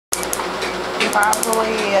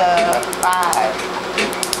Probably 5.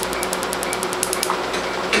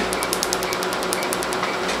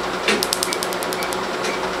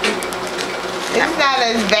 It's not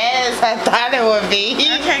as bad as I thought it would be.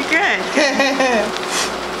 Okay, good. Good.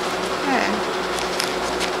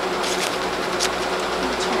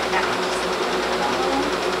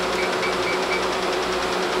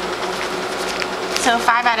 So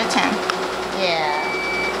 5 out of 10. Yeah.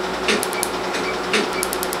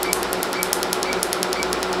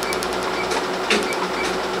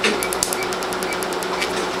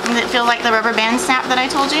 Does it feel like the rubber band snap that I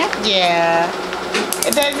told you? Yeah.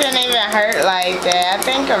 It doesn't even hurt like that. I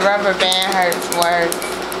think a rubber band hurts worse.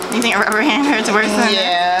 You think a rubber band hurts worse than this?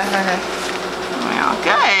 Yeah. Well,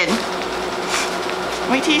 good.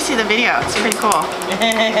 Wait till you see the video. It's pretty cool.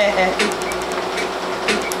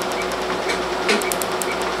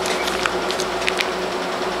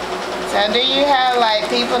 So do you have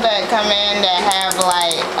like people that come in that have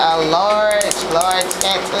like a large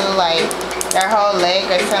tattoo, like their whole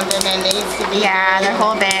leg or something that needs to be? Yeah, their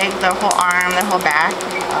whole leg, their whole arm, their whole back.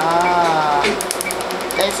 Ah.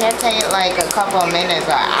 Does that take like a couple of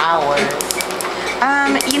minutes or hours?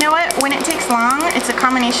 You know what? When it takes long, it's a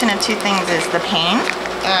combination of two things. Is the pain.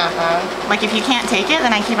 Like if you can't take it,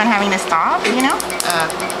 then I keep on having to stop, you know?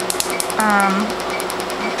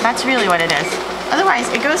 That's really what it is.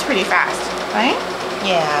 Otherwise, it goes pretty fast, right?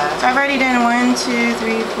 Yeah. So I've already done 1, 2,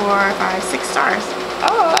 3, 4, 5, 6 stars.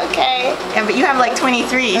 Oh, okay. Yeah, but you have like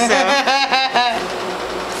 23, so.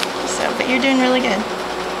 But you're doing really good.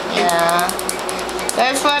 Yeah.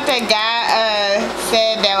 That's what the guy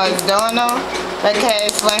said that was doing them,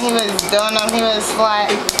 because when he was doing them, he was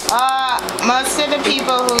like, most of the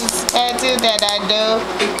people whose tattoo that I do,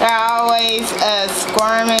 they're always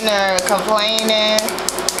squirming or complaining,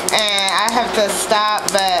 and I have to stop.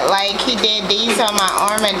 But like he did these on my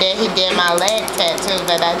arm, and then he did my leg tattoo,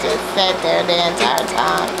 but I just sat there the entire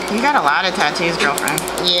time. You got a lot of tattoos, girlfriend.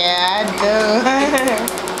 Yeah, I do.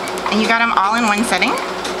 And you got them all in one setting?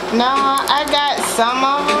 No, I got some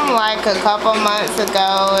of them like a couple months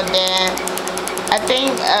ago. Then I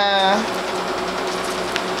think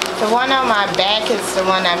the one on my back is the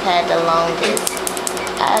one I've had the longest.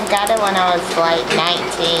 I got it when I was like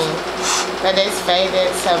 19, but it's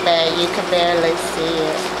faded so bad you can barely see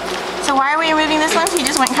it. So why are we removing this one? So you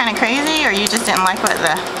just went kind of crazy, or you just didn't like what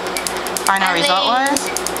the final result was?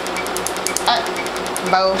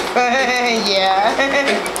 Both. Yeah.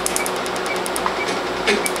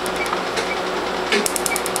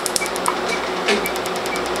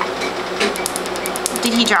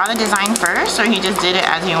 Did he draw the design first, or he just did it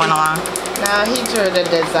as he went along? No, he drew the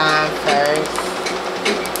design first.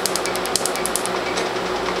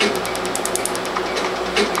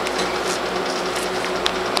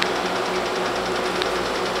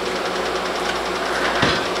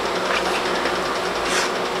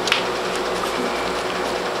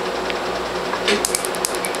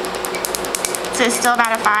 So it's still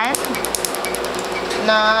about a 5?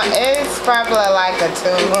 No, it's probably like a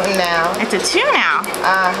 2 now. It's a 2 now?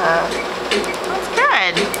 Uh-huh. That's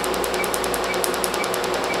good.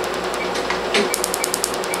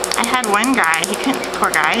 I had one guy, poor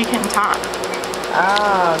guy, he couldn't talk.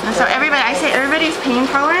 Oh. And so I say everybody's pain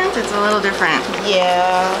tolerance, it's a little different.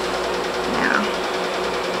 Yeah. Yeah.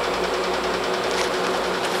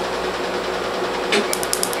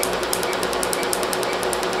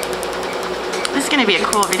 This is going to be a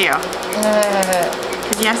cool video.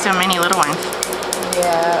 Because you have so many little ones.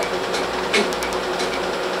 Yeah.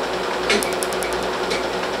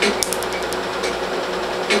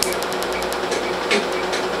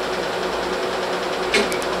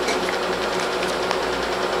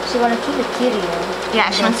 She want to keep a kitty though. Yeah,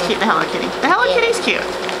 she wants to keep the Hello Kitty. The Hello Kitty's cute.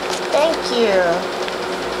 Thank you.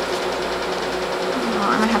 Oh,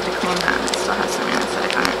 I'm going to have to clean that. It still has some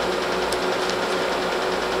anesthetic on it.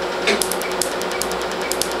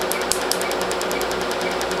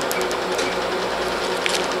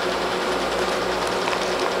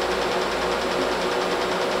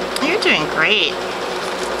 You're doing great.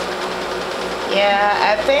 Yeah,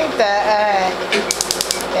 I think the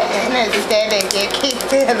anesthetic, it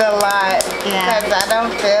keeps it a lot. Yeah. Because I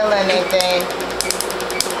don't feel anything.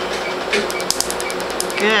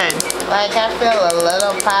 Good. Like, I feel a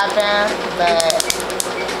little popping, but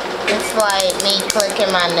it's like me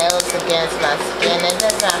clicking my nails against my skin. It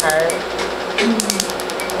doesn't hurt.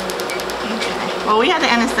 Okay. Well, we had the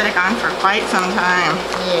anesthetic on for quite some time.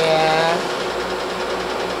 Yeah.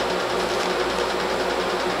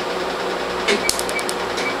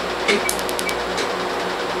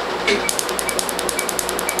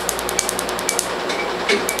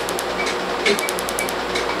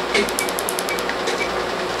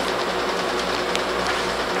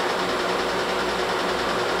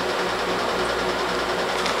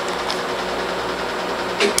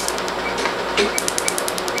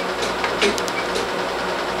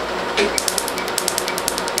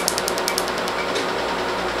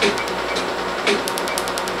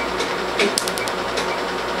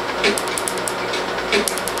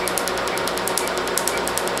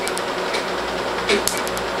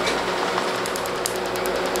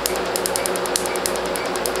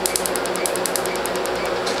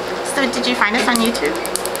 Did you find us on YouTube?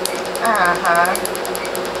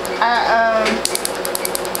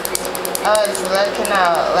 I was looking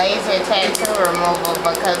at laser tattoo removal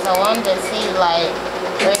because I wanted to see like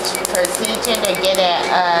which procedure to get it,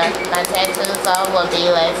 my tattoos off would be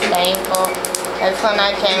less painful. That's when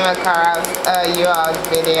I came across you all's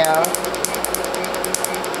video.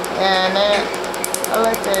 And it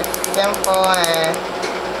looked simple and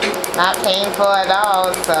not painful at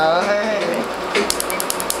all, so.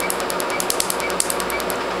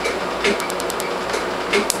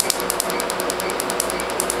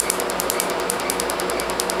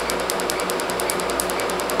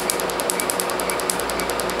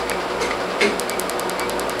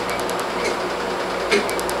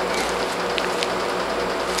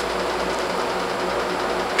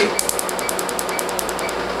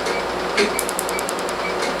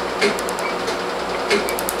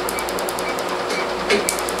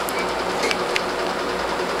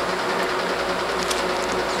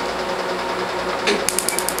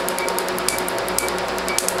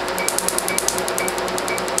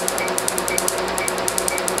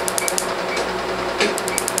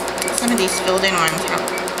 Some of these filled in ones have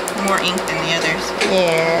more ink than the others.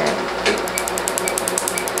 Yeah.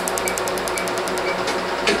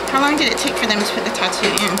 How long did it take for them to put the tattoo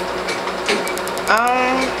in?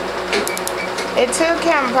 It took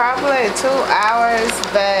him probably 2 hours,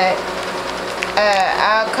 but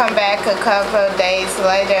I'll come back a couple of days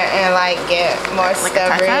later and like get more like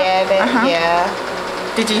stuff re-added. Yeah.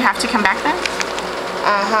 Did you have to come back then?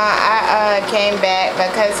 I came back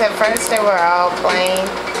because at first they were all plain,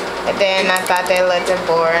 but then I thought they looked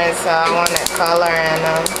boring, so I wanted color in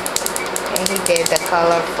them. And he did the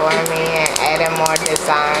color for me and added more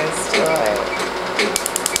designs to it.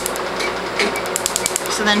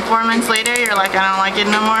 So then 4 months later, you're like, I don't like it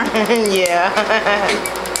no more? Yeah.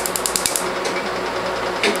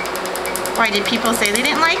 Why, did people say they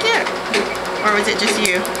didn't like it? Or was it just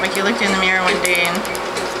you? Like you looked in the mirror one day and...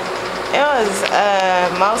 It was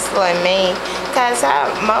mostly me, because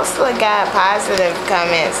I mostly got positive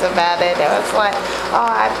comments about it. It was like,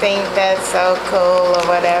 oh, I think that's so cool or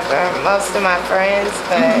whatever. Most of my friends,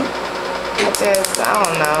 but I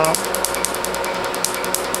don't know.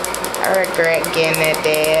 I regret getting it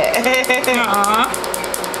dead. Aww.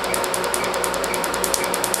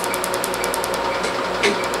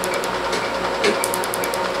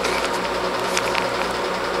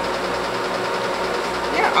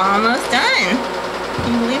 Almost done.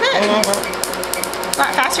 Can you believe it? A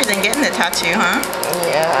lot faster than getting the tattoo, huh?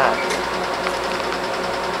 Yeah.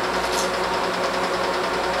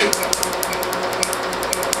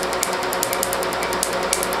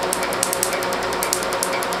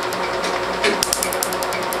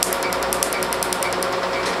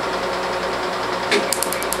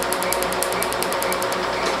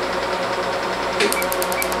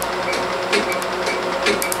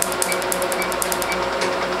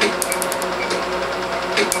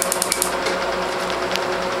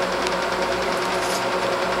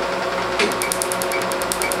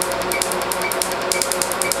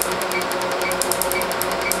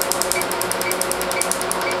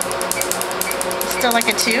 Still like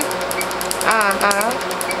a 2?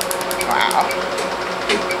 Wow.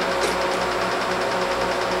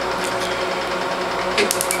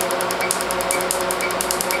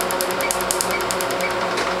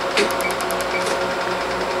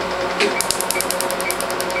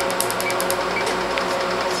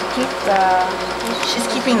 She's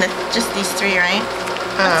keeping just these 3, right?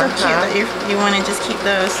 That's so cute that you want to just keep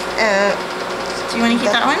those. Do you want to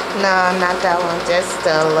keep that one? No, not that one. Just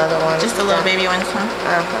the little one. Just the little baby ones, huh?